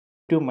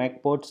to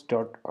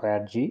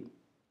MacPorts.org,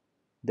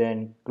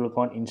 then click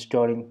on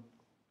installing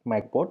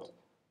MacPorts.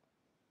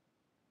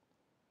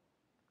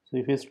 So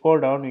if you scroll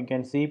down, you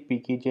can see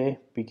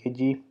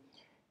PKG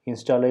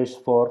installers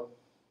for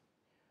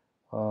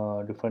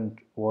different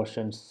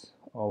versions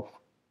of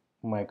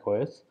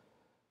macOS.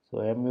 So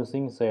I am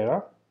using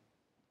Sarah.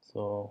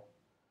 So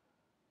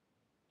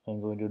I'm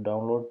going to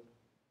download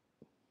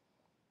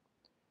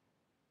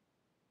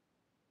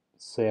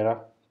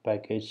Sarah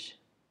package.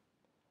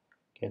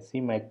 You can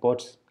see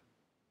MacPorts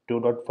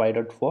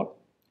 2.5.4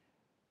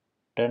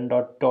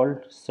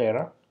 10.12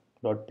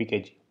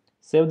 Sarah.pkg.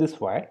 Save this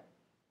file.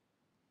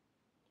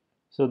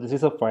 So this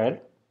is a file.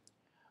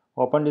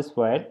 Open this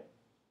file.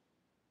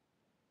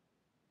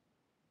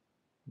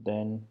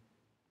 Then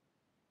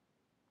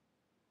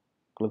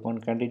click on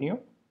continue,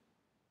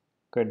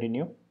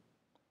 continue,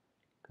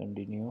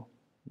 continue.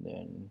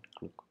 Then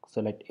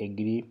select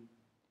agree,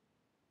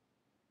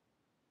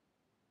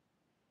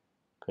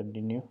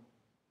 continue.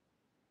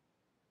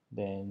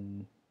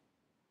 Then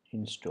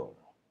install.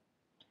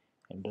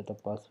 Enter the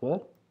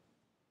password.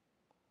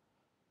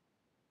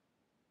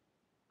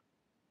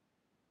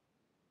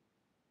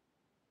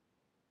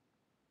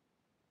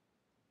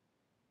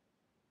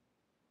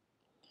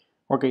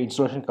 Okay,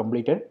 installation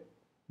completed.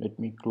 Let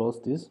me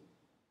close this.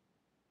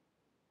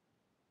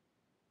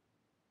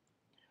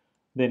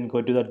 Then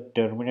go to the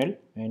terminal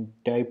and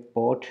type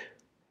port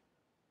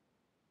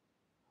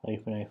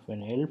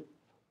 -help.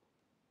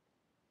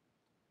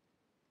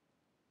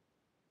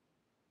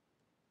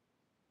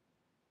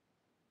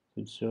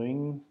 It's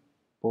showing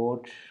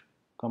port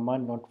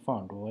command not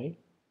found. Why?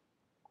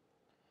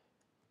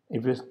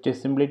 If you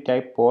just simply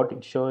type port,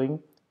 it's showing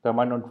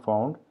command not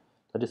found.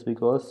 That is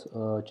because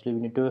actually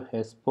we need to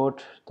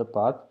export the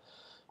path.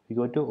 We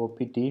go to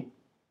opt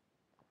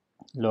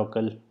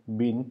local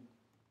bin.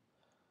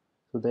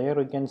 So there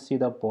we can see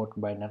the port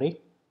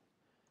binary.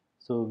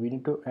 So we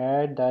need to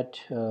add that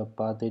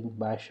path in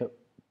bash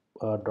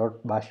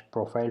 .bash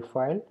profile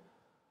file.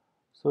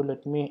 So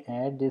let me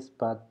add this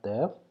path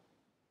there.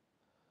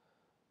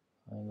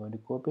 I'm going to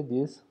copy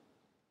this,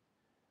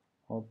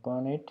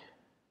 open it,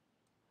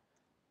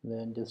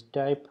 then just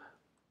type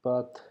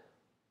path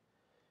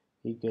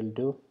equal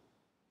to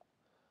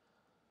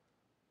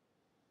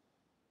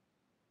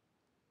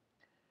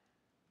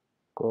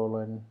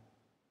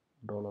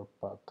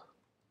 $path.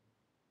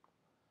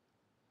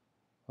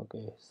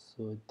 Okay,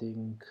 so I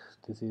think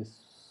this is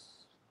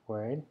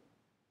fine.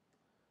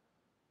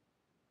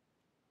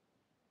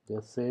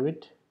 Just save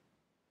it.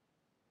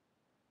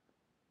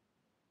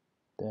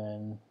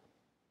 Then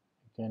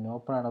you can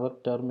open another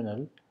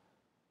terminal.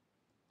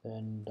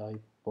 Then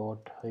type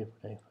port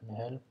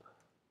 -help.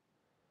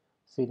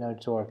 See, now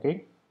it's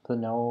working. So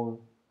now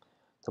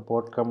the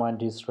port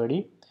command is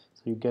ready.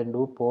 So you can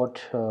do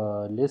port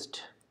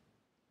list.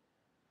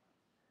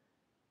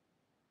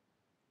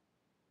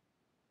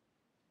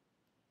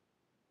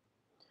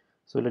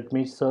 So let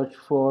me search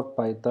for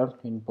Python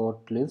in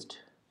port list.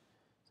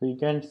 So you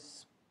can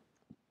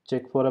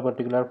check for a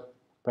particular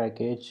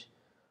package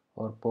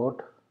or port.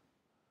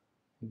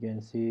 You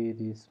can see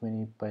these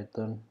many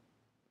Python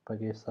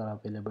packages are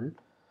available.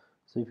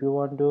 So if you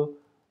want to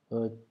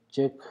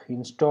check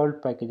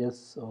installed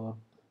packages or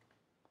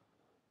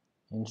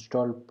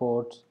installed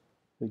ports,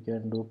 we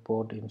can do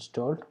port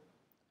installed.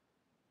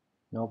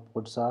 No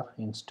ports are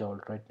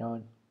installed right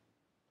now.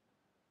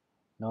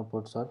 No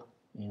ports are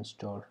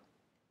installed.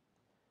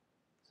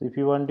 So if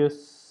you want to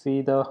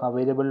see the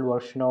available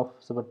version of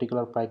the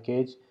particular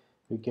package,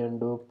 you can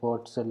do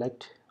port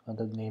select and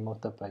the name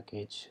of the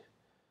package.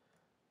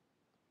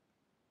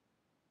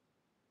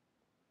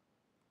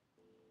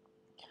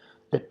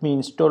 Let me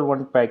install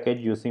one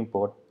package using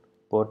port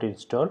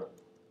install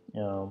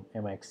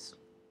mx.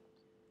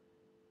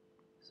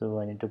 So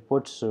I need to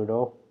put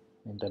sudo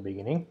in the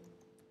beginning.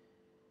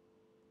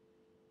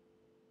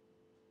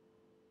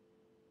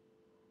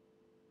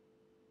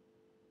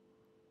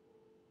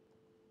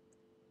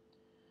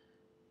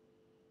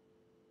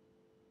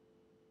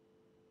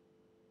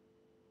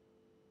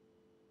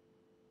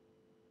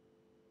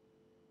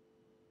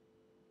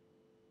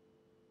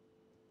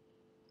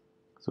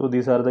 So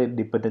these are the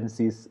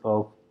dependencies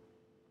of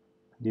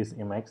this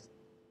mx.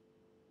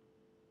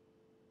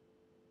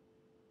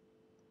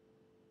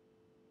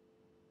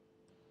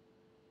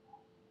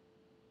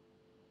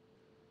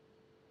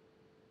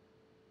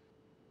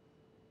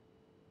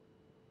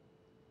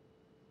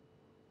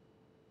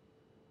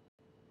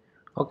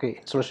 Okay,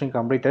 installation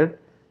completed.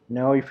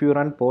 Now if you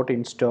run port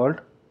installed,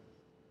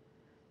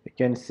 you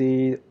can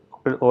see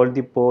all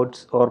the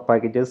ports or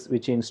packages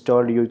which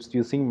installed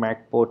using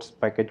MacPorts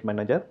package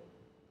manager.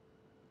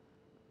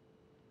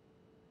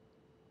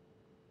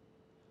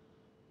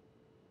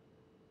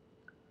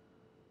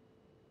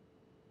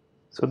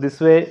 So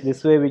this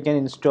way we can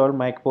install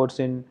MacPorts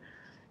in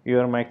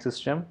your Mac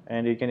system,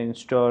 and you can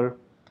install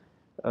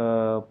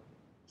uh,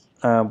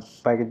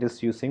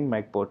 packages using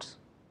MacPorts.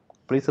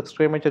 Please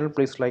subscribe my channel,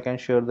 please like and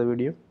share the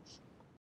video.